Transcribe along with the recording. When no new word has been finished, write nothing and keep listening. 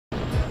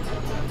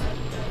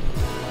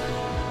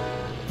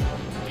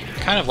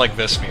kind of like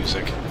this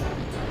music.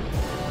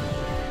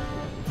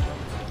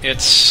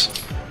 It's...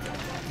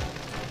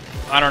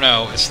 I don't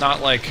know, it's not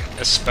like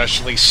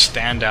especially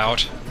stand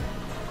out,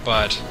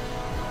 but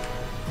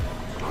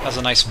has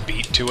a nice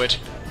beat to it.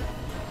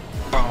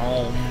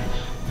 Boom,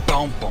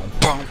 boom, boom,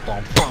 boom,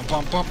 boom, boom,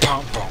 boom, boom,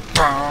 boom, boom,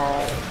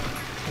 boom.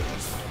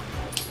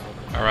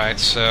 Alright,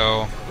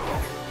 so...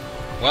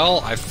 Well,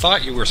 I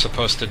thought you were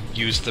supposed to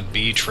use the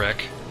bee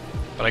trick,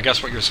 but I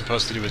guess what you're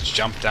supposed to do is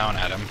jump down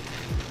at him.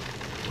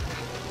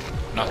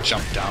 Not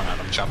jump down at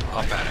him, jump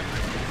up at him.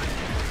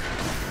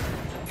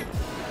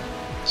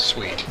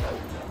 Sweet.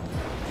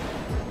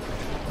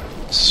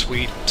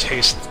 Sweet,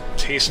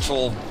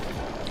 tasteful...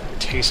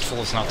 Tasteful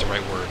is not the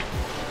right word.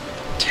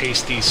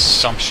 Tasty,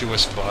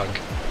 sumptuous bug.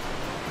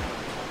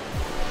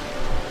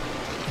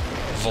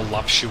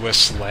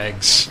 Voluptuous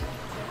legs.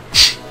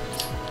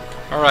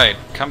 Alright,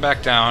 come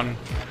back down.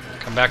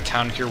 Come back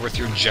down here with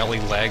your jelly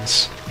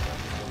legs.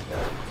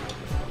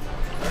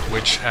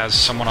 Which, as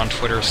someone on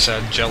Twitter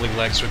said, jelly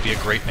legs would be a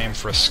great name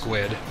for a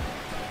squid.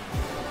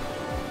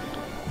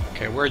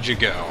 Okay, where'd you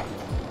go?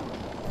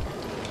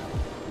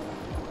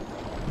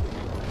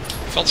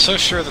 I felt so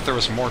sure that there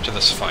was more to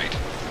this fight.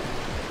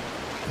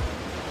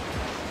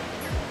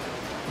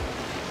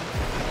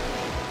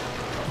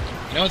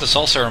 You know what this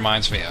also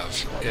reminds me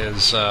of?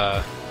 Is,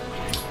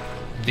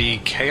 the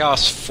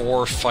Chaos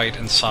 4 fight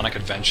in Sonic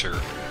Adventure.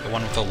 The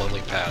one with the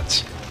lily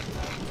pads.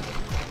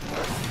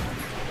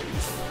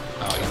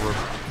 Oh,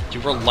 you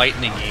were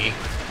lightning-y.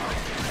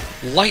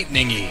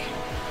 Lightning-y!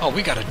 Oh,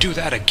 we gotta do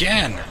that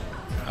again!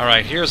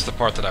 Alright, here's the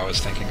part that I was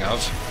thinking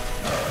of.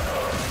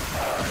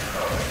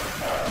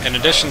 In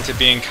addition to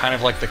being kind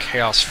of like the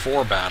Chaos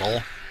 4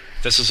 battle,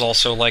 this is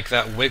also like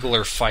that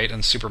Wiggler fight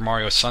in Super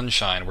Mario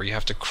Sunshine, where you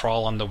have to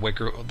crawl on the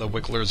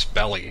Wiggler's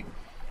belly.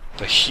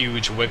 The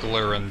huge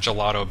Wiggler in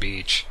Gelato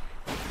Beach.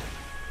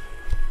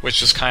 Which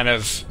just kind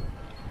of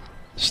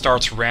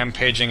starts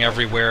rampaging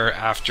everywhere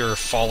after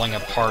falling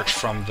apart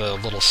from the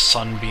little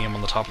sunbeam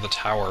on the top of the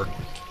tower.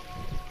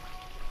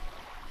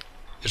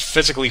 It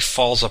physically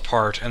falls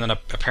apart and then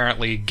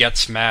apparently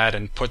gets mad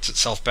and puts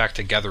itself back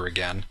together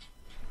again.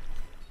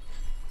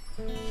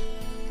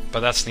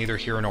 But that's neither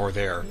here nor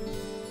there.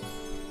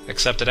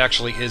 Except it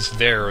actually is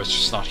there, it's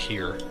just not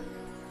here.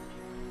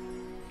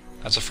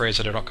 That's a phrase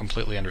that I don't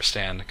completely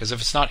understand, because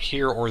if it's not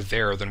here or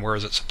there, then where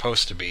is it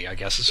supposed to be? I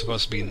guess it's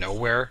supposed to be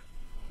nowhere.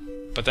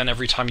 But then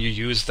every time you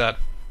use that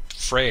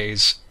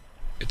phrase,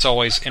 it's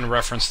always in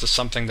reference to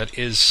something that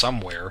is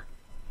somewhere.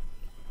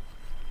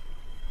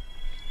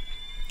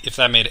 If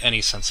that made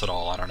any sense at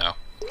all, I don't know.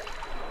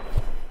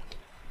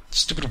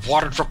 Stupid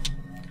water drop!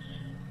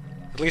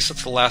 At least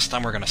it's the last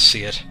time we're gonna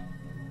see it.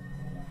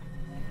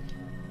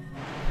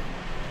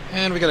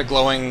 And we got a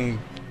glowing...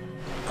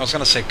 I was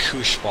gonna say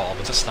Koosh Ball,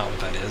 but that's not what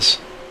that is.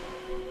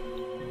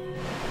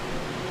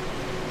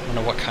 I don't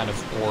know what kind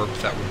of orb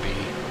that would be.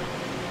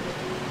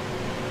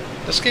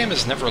 This game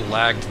has never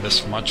lagged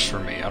this much for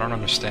me, I don't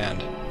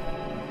understand.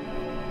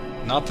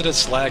 Not that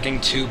it's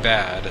lagging too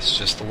bad, it's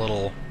just a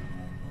little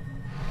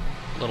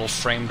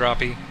frame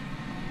droppy.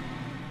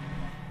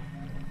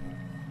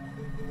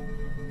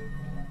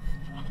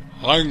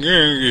 I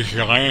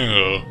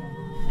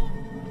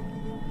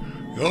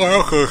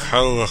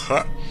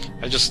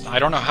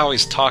don't know how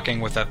he's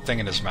talking with that thing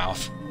in his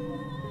mouth.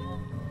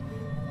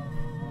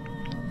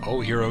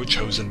 O hero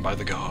chosen by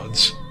the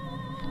gods,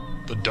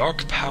 the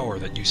dark power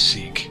that you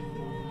seek.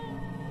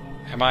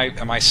 Am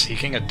I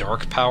seeking a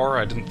dark power?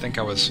 I didn't think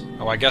I was...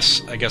 Oh, I guess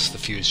the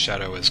fused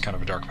shadow is kind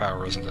of a dark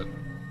power, isn't it?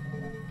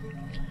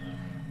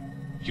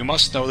 You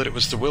must know that it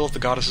was the will of the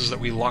goddesses that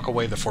we lock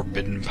away the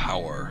forbidden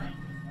power.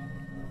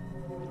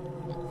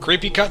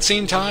 Creepy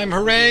cutscene time,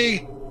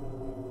 hooray!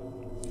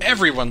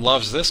 Everyone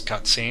loves this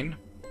cutscene.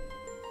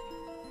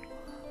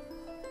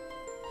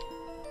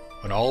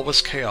 When all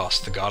was chaos,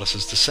 the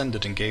goddesses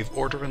descended and gave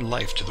order and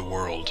life to the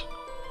world.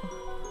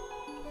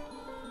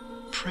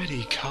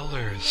 Pretty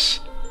colors.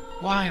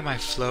 Why am I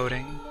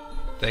floating?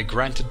 They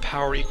granted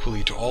power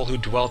equally to all who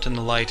dwelt in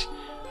the light,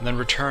 and then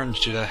returned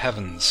to the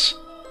heavens.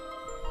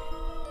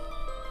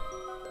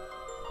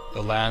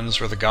 The lands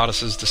where the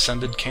goddesses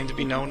descended came to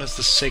be known as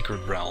the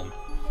Sacred Realm.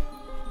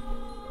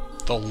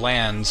 The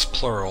lands,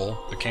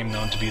 plural, became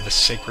known to be the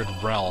Sacred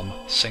Realm,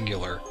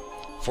 singular.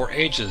 For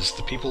ages,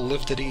 the people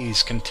lived at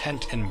ease,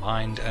 content in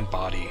mind and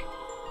body.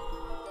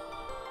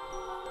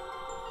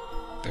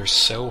 They're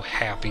so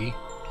happy,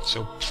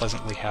 so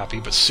pleasantly happy,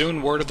 but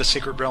soon word of the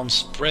Sacred Realm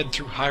spread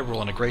through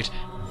Hyrule and a great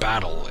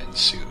battle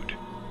ensued.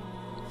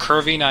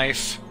 Curvy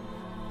knife,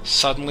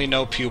 suddenly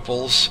no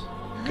pupils,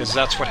 because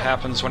that's what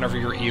happens whenever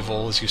you're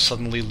evil, is you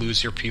suddenly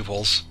lose your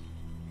pupils.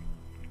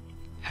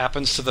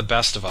 Happens to the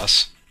best of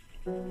us.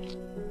 And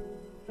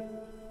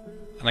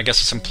I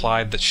guess it's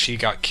implied that she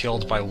got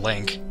killed by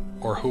Link,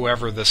 or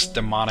whoever this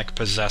demonic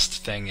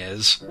possessed thing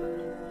is.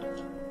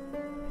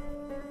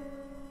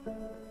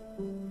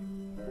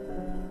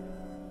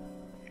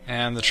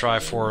 And the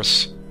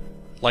Triforce,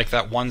 like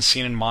that one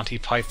scene in Monty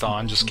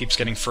Python, just keeps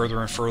getting further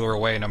and further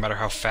away no matter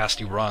how fast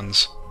he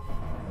runs.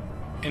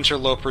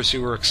 interlopers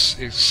who were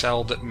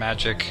excelled at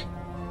magic,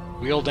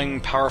 wielding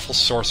powerful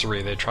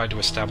sorcery. They tried to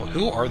establish...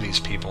 Who are these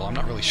people? I'm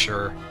not really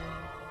sure.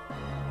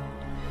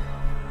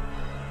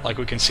 Like,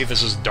 we can see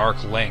this is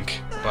Dark Link,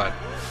 but...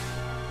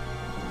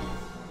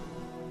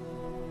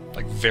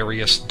 like,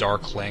 various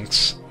Dark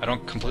Links. I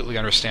don't completely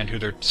understand who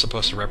they're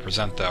supposed to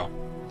represent, though.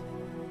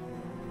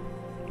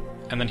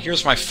 And then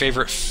here's my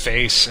favorite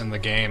face in the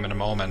game in a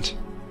moment.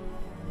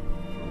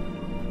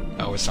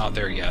 Oh, it's not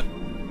there yet.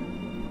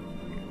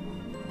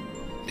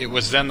 It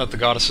was then that the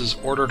goddesses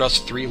ordered us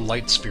 3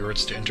 light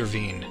spirits to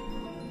intervene.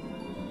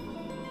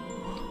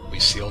 We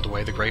sealed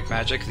away the great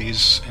magic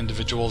these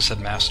individuals had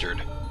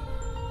mastered.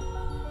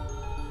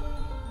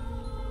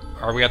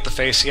 Are we at the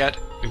face yet?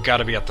 We've got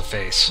to be at the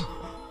face.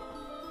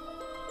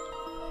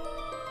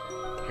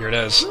 Here it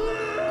is.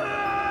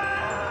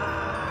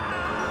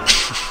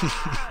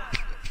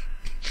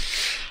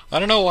 I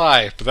don't know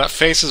why, but that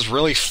face is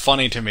really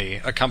funny to me,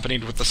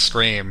 accompanied with the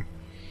scream.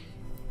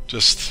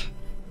 Just...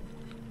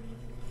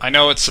 I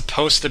know it's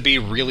supposed to be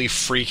really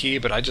freaky,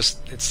 but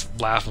it's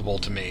laughable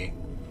to me.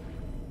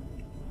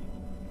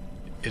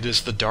 It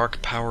is the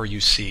dark power you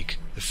seek,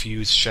 the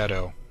fused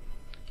shadow.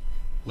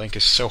 Link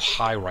is so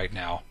high right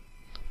now.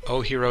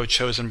 O hero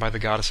chosen by the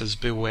goddesses,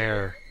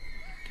 beware.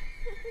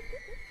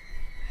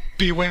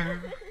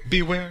 Beware,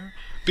 beware,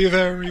 be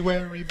very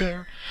wary,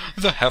 bear.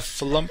 The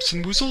heffalumps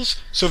and woozles,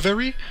 so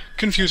very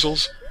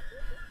confusals.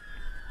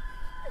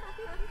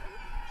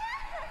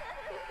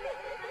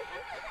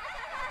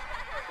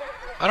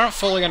 I don't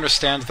fully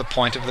understand the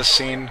point of this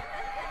scene.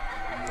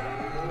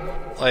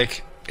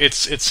 Like,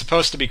 it's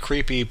supposed to be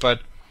creepy,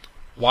 but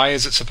why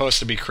is it supposed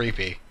to be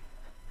creepy?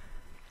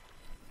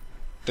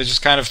 They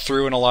just kind of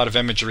threw in a lot of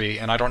imagery,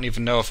 and I don't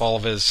even know if all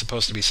of it is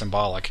supposed to be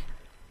symbolic.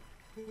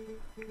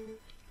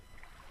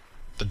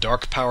 The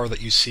dark power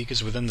that you seek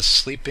is within the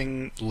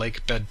sleeping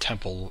lake bed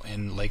temple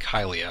in Lake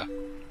Ilia.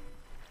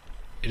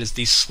 It is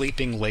the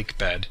sleeping lake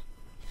bed.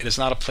 It is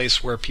not a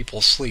place where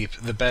people sleep.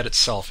 The bed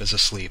itself is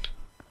asleep.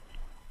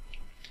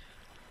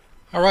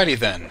 Alrighty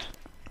then.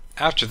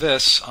 After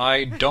this,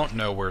 I don't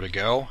know where to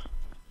go,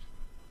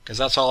 because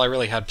that's all I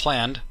really had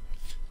planned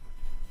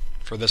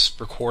for this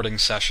recording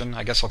session.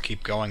 I guess I'll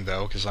keep going,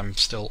 though, because I'm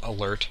still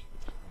alert.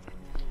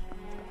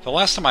 The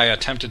last time I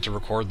attempted to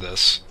record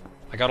this,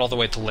 I got all the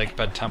way to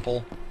Lakebed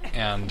Temple,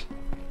 and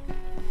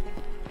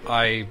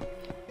I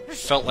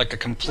felt like a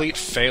complete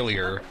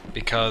failure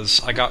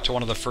because I got to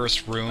one of the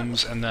first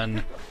rooms and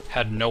then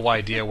had no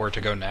idea where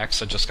to go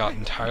next. I just got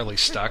entirely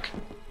stuck.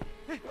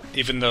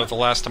 Even though the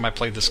last time I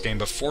played this game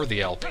before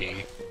the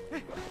LP,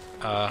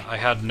 I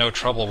had no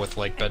trouble with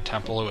Lakebed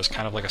Temple. It was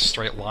kind of like a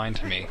straight line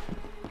to me.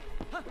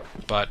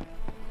 But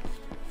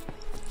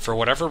for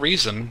whatever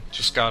reason,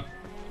 just got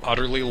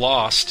utterly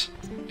lost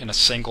in a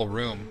single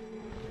room.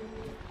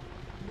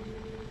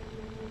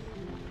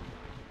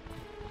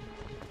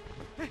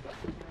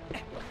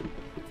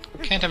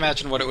 Can't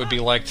imagine what it would be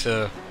like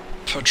to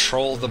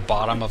patrol the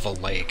bottom of a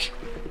lake.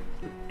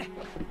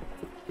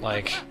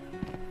 Like,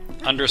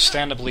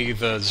 understandably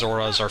the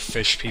Zoras are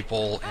fish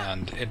people,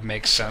 and it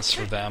makes sense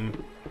for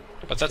them,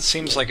 but that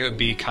seems like it would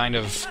be kind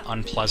of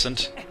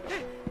unpleasant.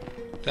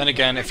 Then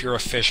again, if you're a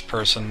fish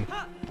person,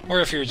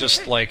 or if you're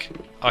just like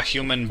a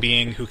human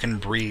being who can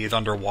breathe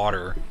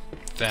underwater,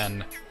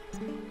 then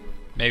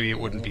maybe it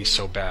wouldn't be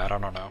so bad, I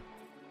don't know.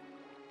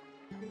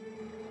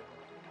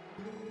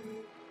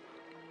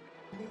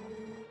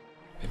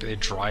 Maybe they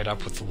dried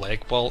up with the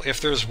lake. Well,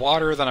 if there's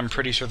water, then I'm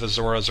pretty sure the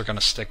Zoras are going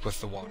to stick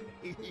with the water.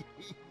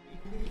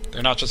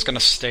 They're not just going to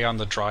stay on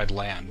the dried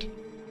land.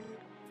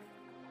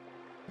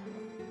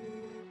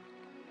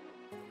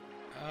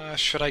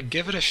 Should I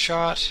give it a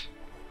shot?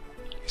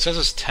 He says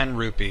it's 10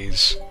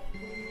 rupees.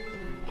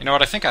 You know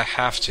what, I think I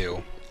have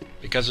to,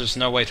 because there's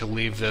no way to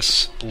leave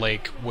this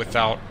lake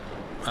without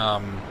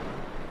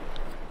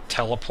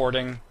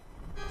teleporting.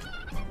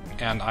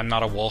 And I'm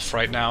not a wolf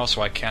right now,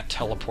 so I can't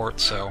teleport,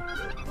 so...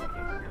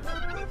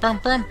 That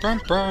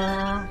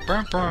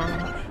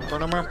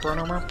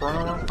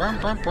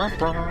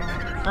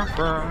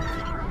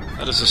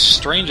is the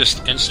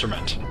strangest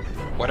instrument,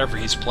 whatever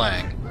he's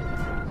playing.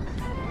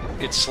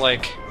 It's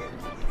like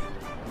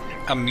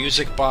a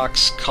music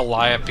box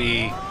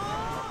calliope,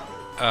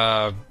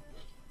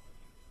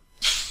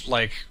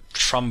 like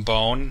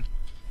trombone.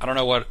 I don't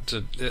know what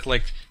to...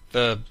 like,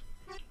 the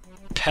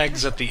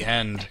pegs at the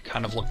end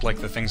kind of look like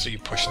the things that you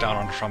push down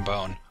on a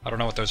trombone. I don't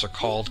know what those are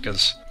called,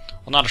 because...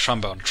 well, not a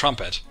trombone, a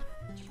trumpet.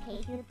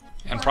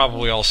 And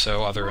probably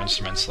also other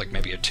instruments, like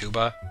maybe a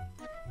tuba.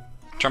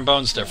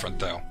 Trombone's different,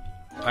 though.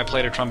 I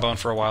played a trombone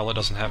for a while. It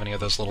doesn't have any of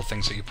those little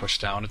things that you push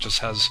down. It just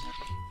has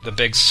the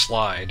big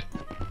slide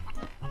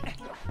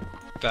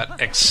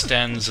that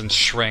extends and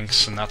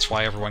shrinks, and that's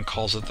why everyone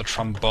calls it the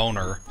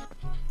tromboner.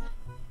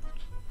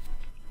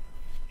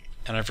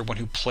 And everyone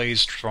who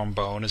plays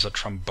trombone is a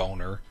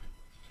tromboner.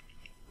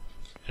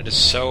 It is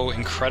so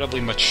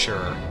incredibly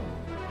mature.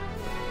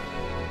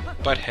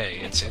 But hey,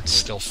 it's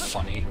still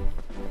funny.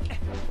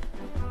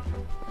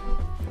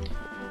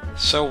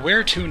 So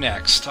where to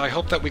next? I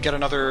hope that we get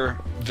another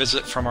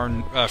visit from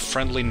our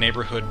friendly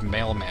neighborhood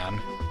mailman,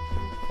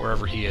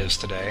 wherever he is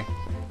today.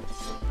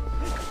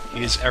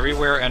 He's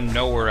everywhere and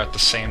nowhere at the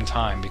same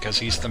time because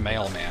he's the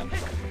mailman.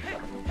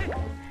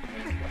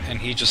 And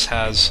he just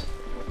has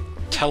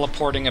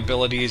teleporting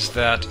abilities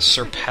that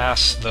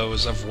surpass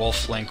those of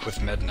Wolf Link with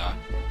Midna.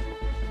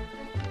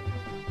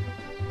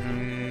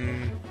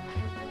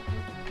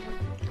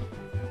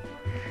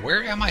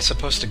 Where am I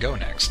supposed to go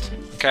next?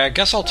 Okay, I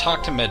guess I'll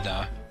talk to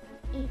Midna.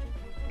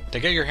 To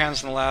get your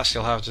hands on the last,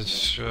 you'll have to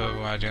show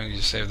why don't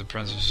you save the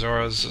Prince of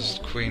Zoras as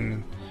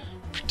Queen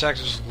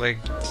Protectors Lake.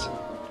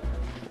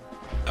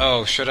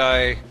 Oh, should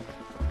I?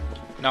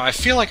 No, I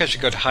feel like I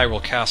should go to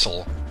Hyrule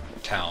Castle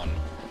town,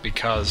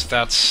 because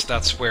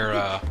that's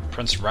where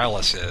Prince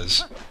Rallis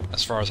is,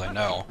 as far as I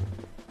know.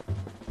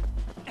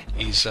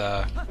 He's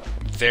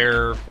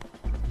there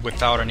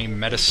without any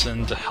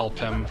medicine to help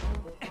him.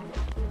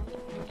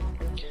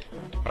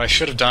 What I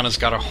should have done is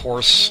got a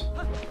horse.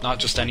 Not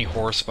just any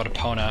horse, but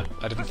Epona.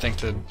 I didn't think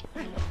to...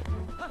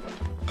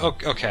 Oh,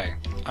 okay,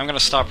 I'm gonna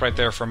stop right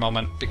there for a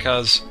moment,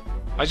 because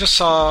I just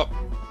saw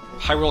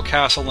Hyrule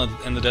Castle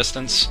in the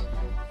distance,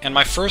 and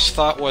my first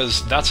thought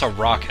was, that's a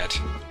rocket.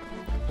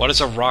 What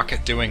is a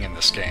rocket doing in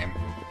this game?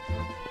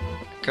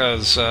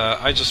 Because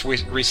I just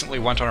recently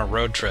went on a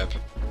road trip,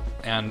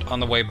 and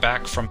on the way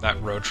back from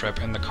that road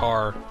trip in the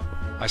car,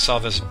 I saw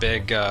this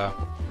big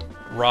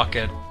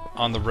rocket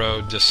on the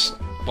road just...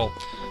 well...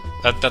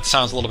 That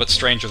sounds a little bit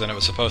stranger than it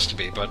was supposed to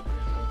be, but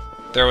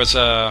there was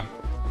a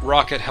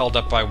rocket held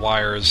up by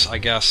wires, I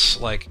guess,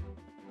 like,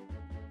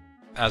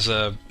 as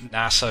a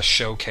NASA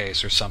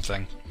showcase or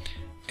something.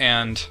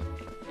 And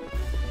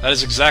that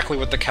is exactly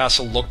what the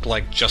castle looked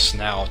like just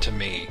now to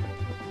me.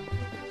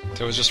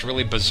 So it was just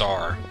really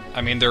bizarre. I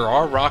mean, there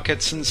are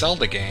rockets in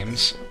Zelda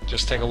games.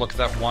 Just take a look at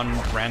that one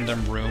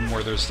random room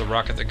where there's the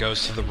rocket that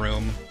goes to the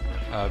room.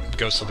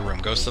 Goes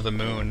to the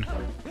moon.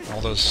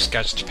 All those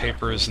sketched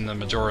papers in the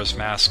Majora's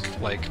Mask,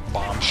 like,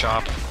 bomb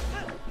shop.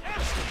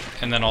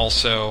 And then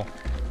also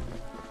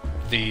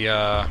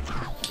the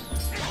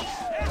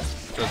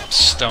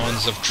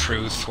Stones of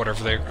Truth,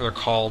 whatever they're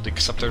called,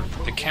 except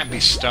they can't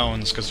be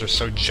stones because they're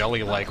so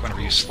jelly-like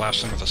whenever you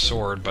slash them with a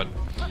sword, but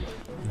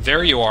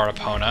there you are,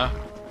 Epona.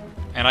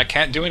 And I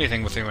can't do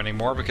anything with you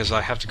anymore because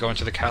I have to go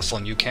into the castle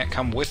and you can't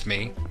come with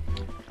me.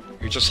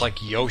 You're just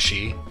like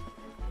Yoshi.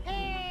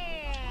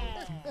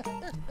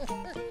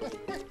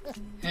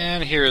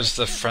 And here's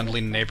the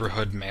friendly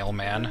neighborhood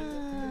mailman.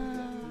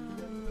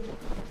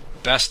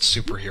 Best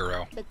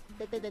superhero.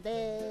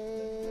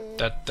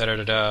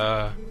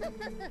 Da-da-da-da-da.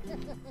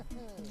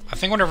 I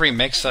think whenever he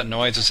makes that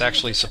noise, it's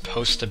actually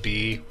supposed to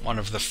be one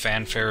of the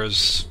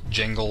fanfares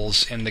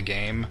jingles in the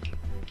game.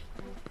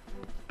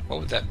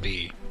 What would that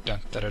be?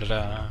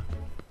 Da-da-da-da.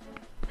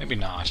 Maybe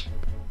not.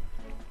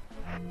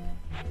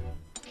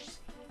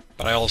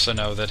 But I also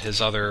know that his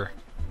other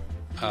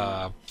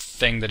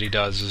thing that he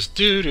does is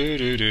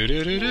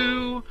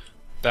do-do-do-do-do-do-do.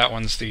 That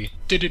one's the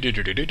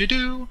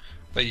do-do-do-do-do-do-do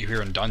that you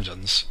hear in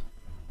dungeons.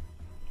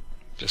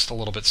 Just a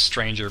little bit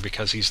stranger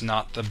because he's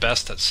not the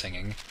best at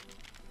singing.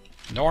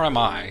 Nor am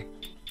I,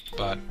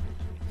 but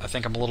I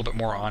think I'm a little bit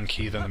more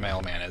on-key than the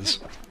mailman is.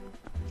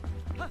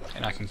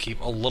 And I can keep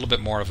a little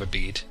bit more of a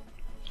beat.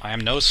 I am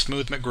no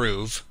Smooth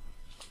McGroove.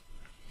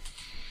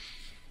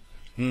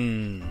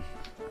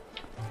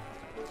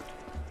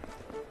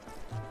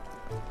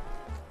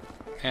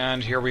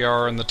 And here we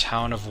are in the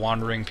town of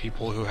wandering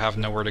people who have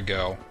nowhere to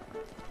go.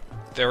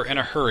 They're in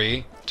a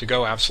hurry to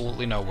go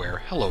absolutely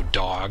nowhere. Hello,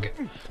 dog.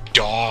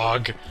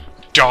 Dog!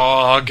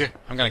 Dog!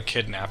 I'm gonna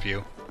kidnap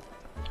you.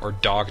 Or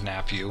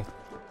dog-nap you.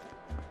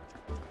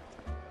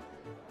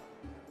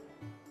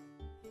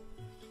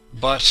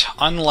 But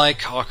unlike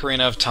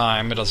Ocarina of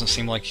Time, it doesn't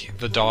seem like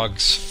the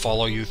dogs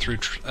follow you through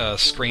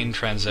screen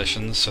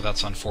transitions, so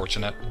that's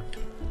unfortunate.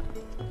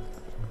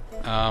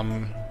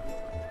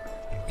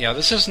 Yeah,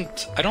 this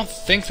isn't... I don't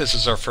think this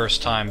is our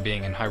first time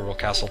being in Hyrule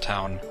Castle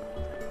Town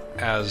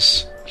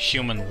as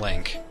Human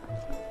Link.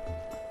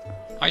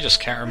 I just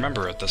can't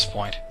remember at this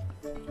point.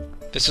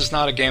 This is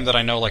not a game that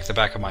I know like the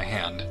back of my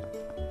hand.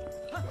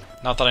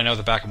 Not that I know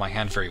the back of my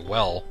hand very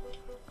well.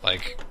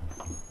 Like...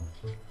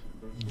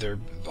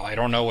 I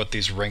don't know what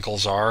these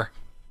wrinkles are.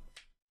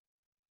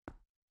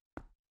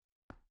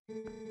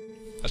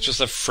 That's just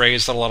a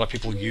phrase that a lot of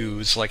people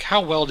use. Like,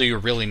 how well do you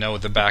really know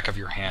the back of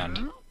your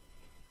hand?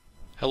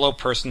 Hello,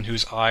 person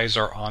whose eyes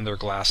are on their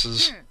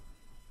glasses.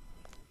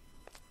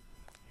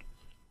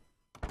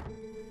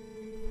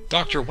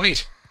 Doctor,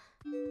 wait!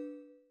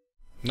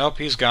 Nope,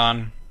 he's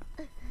gone.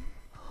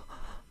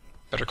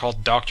 Better call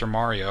Dr.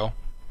 Mario.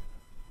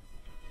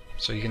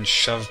 So you can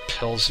shove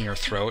pills in your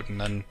throat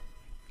and then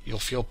you'll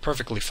feel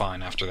perfectly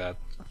fine after that.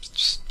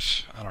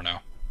 Just, I don't know.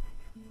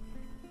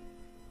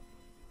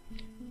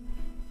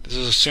 This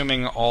is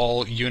assuming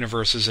all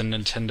universes in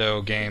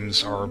Nintendo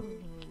games are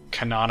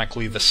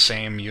canonically the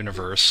same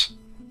universe.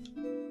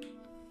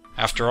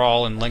 After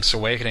all, in Link's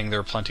Awakening there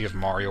are plenty of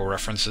Mario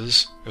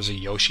references. There's a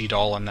Yoshi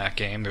doll in that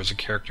game, there's a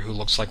character who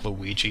looks like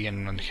Luigi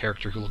and a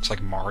character who looks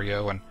like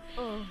Mario, and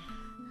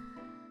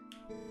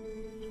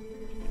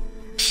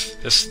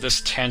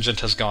This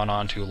tangent has gone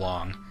on too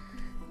long.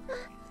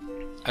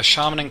 A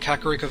shaman in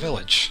Kakariko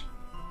Village.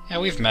 Yeah,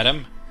 we've met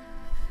him.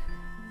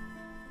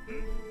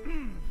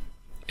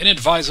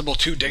 Inadvisable,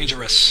 too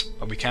dangerous.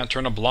 But we can't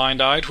turn a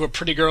blind eye to a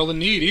pretty girl in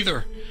need,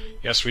 either.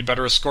 Yes, we'd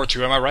better escort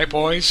you, am I right,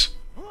 boys?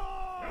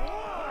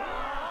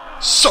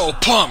 So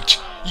pumped!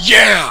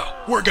 Yeah!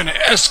 We're gonna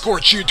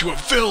escort you to a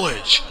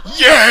village!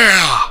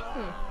 Yeah!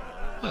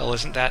 Well,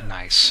 isn't that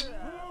nice?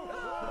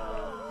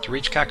 To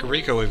reach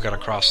Kakariko, we've got to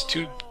cross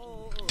 2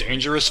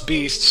 dangerous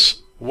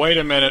beasts. Wait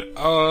a minute,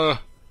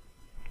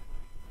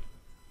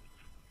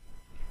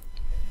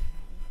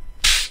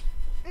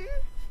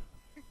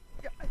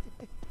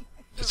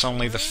 It's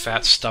only the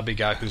fat, stubby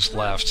guy who's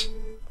left.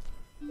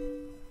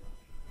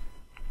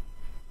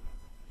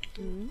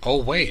 Oh,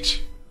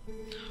 wait.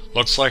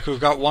 Looks like we've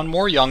got one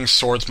more young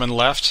swordsman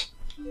left.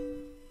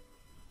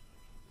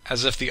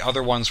 As if the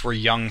other ones were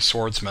young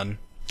swordsmen.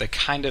 They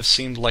kind of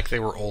seemed like they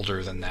were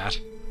older than that.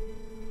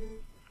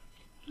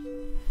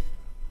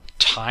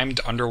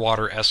 Timed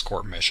underwater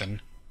escort mission.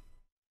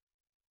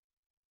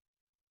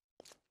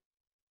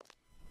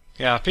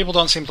 Yeah, people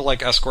don't seem to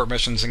like escort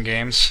missions in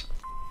games.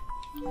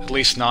 At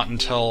least not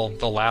until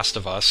The Last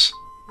of Us.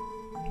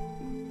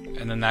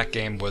 And then that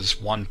game was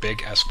one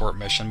big escort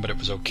mission, but it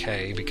was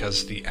okay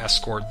because the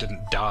escort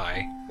didn't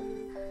die.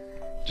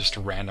 Just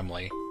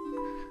randomly.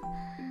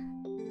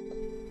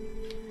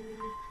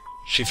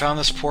 She found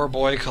this poor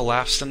boy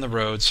collapsed in the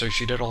road, so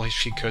she did all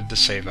she could to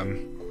save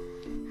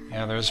him.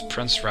 Yeah, there's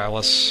Prince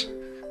Rallis.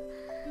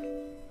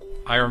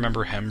 I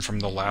remember him from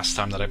the last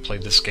time that I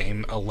played this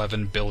game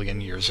 11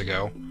 billion years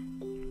ago.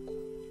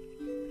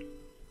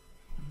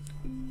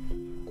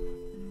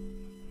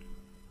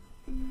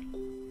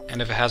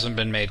 And if it hasn't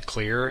been made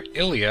clear,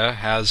 Ilia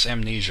has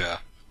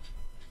amnesia,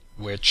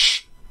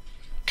 which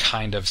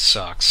kind of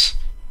sucks.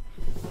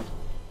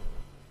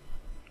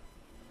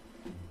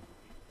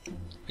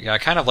 Yeah, I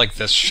kind of like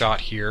this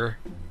shot here,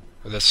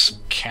 or this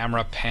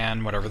camera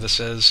pan, whatever this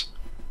is.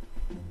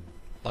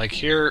 Like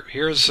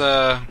here's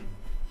okay,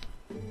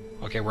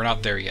 we're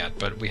not there yet,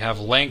 but we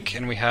have Link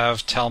and we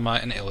have Telma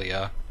and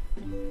Ilia.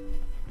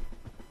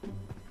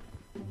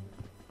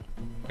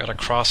 Gotta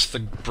cross the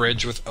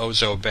bridge with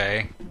Ozo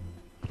Bay.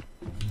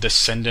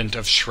 Descendant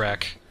of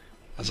Shrek,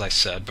 as I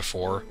said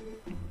before.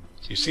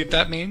 So you see what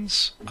that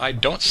means? I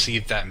don't see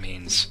what that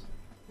means.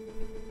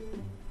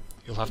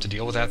 You'll have to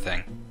deal with that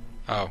thing.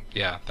 Oh,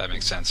 yeah, that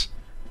makes sense.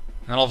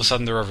 And then all of a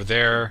sudden they're over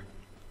there.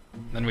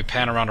 Then we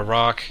pan around a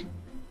rock.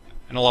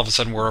 And all of a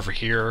sudden we're over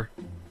here.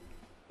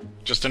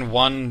 Just in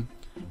one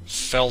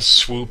fell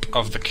swoop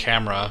of the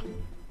camera,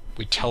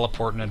 we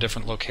teleport in a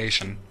different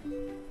location.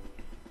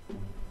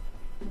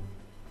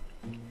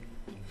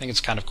 I think it's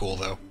kind of cool,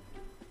 though.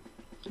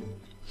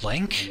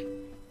 Link?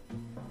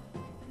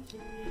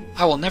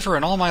 I will never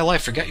in all my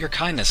life forget your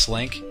kindness,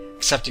 Link.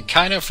 Except you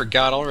kind of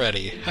forgot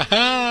already.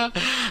 Haha!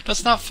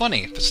 That's not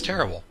funny. That's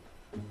terrible.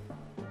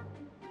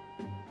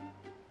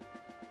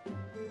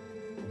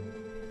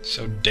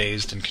 So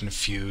dazed and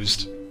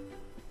confused.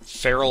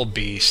 Feral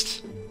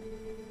beast.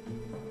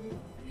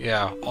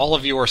 Yeah, all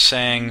of you are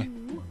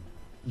saying...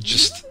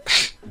 Just...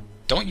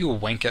 don't you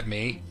wink at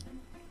me?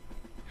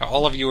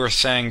 All of you are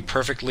saying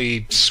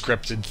perfectly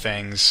scripted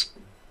things.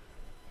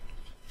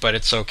 But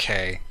it's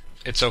okay.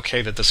 It's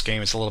okay that this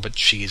game is a little bit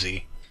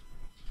cheesy.